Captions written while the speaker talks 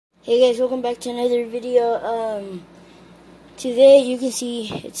Hey guys, welcome back to another video. Today you can see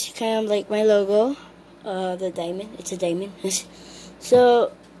it's kind of like my logo, the diamond. It's a diamond.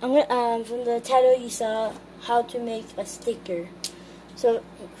 So I'm gonna from the title you saw how to make a sticker. So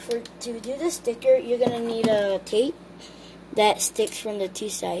to do the sticker, you're gonna need a tape that sticks from the two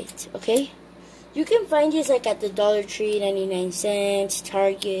sides. Okay, you can find this like at the Dollar Tree, 99 cents,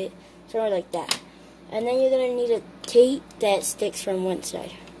 Target, somewhere like that. And then you're gonna need a tape that sticks from one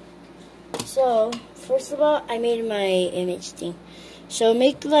side. So, first of all, I made my image thing. So,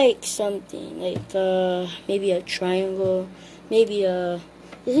 make like something, like maybe a triangle, maybe this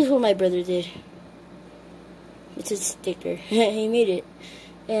is what my brother did. It's a sticker. He made it.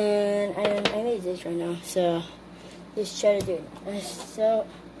 And I made this right now. So, let's try to do it. So,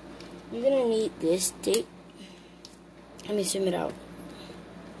 you're gonna need this tape. Let me zoom it out.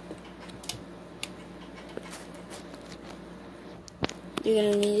 You're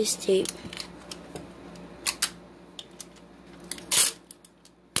gonna need this tape.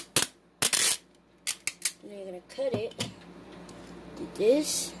 And then you're gonna cut it. Do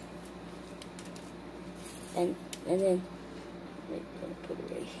this. And then I'm gonna put it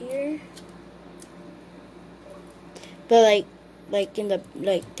right here. But like in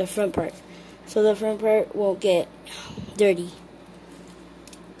the front part. So the front part won't get dirty.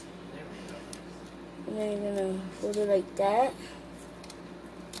 And then you're gonna fold it like that.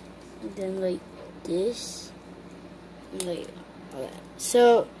 And then like this, and like all that.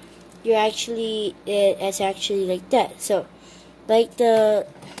 So it's actually like that. So like the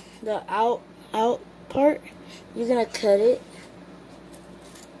out part, you're gonna cut it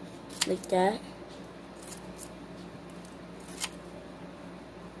like that.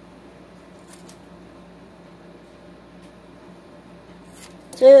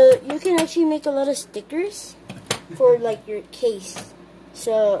 So you can actually make a lot of stickers for like your case.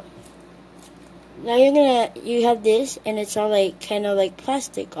 So now you have this, and it's all like kind of like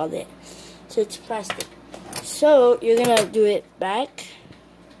plastic, all that. So it's plastic. So you're gonna do it back,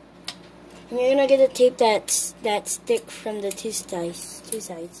 and you're gonna get a tape that stick from the two sides.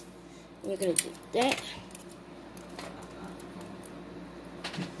 And you're gonna do that,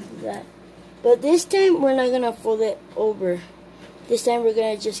 But this time we're not gonna fold it over. This time we're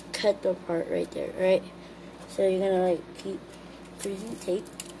gonna just cut the part right there, right? So you're gonna like keep freezing tape.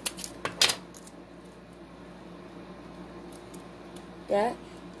 That,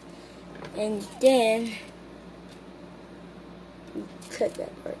 and then cut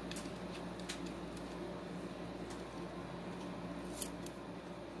that part.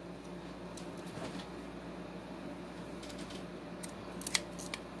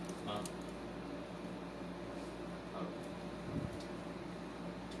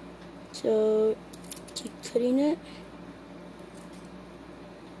 So keep cutting it.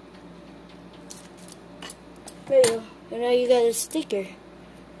 There you go. And now you got a sticker.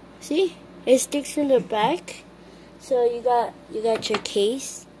 See? It sticks from the back. So you got your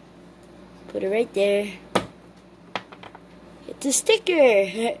case. Put it right there. It's a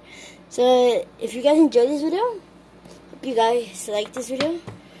sticker. So if you guys enjoyed this video, hope you guys like this video.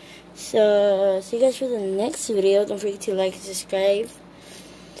 So see you guys for the next video. Don't forget to like and subscribe.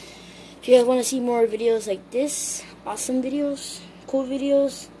 If you guys want to see more videos like this, awesome videos, cool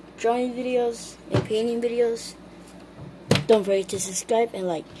videos, drawing videos, and painting videos, don't forget to subscribe and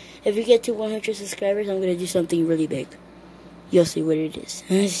like. If we get to 100 subscribers, I'm gonna do something really big. You'll see what it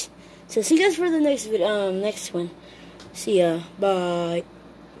is. So see you guys for the next video, next one. See ya. Bye.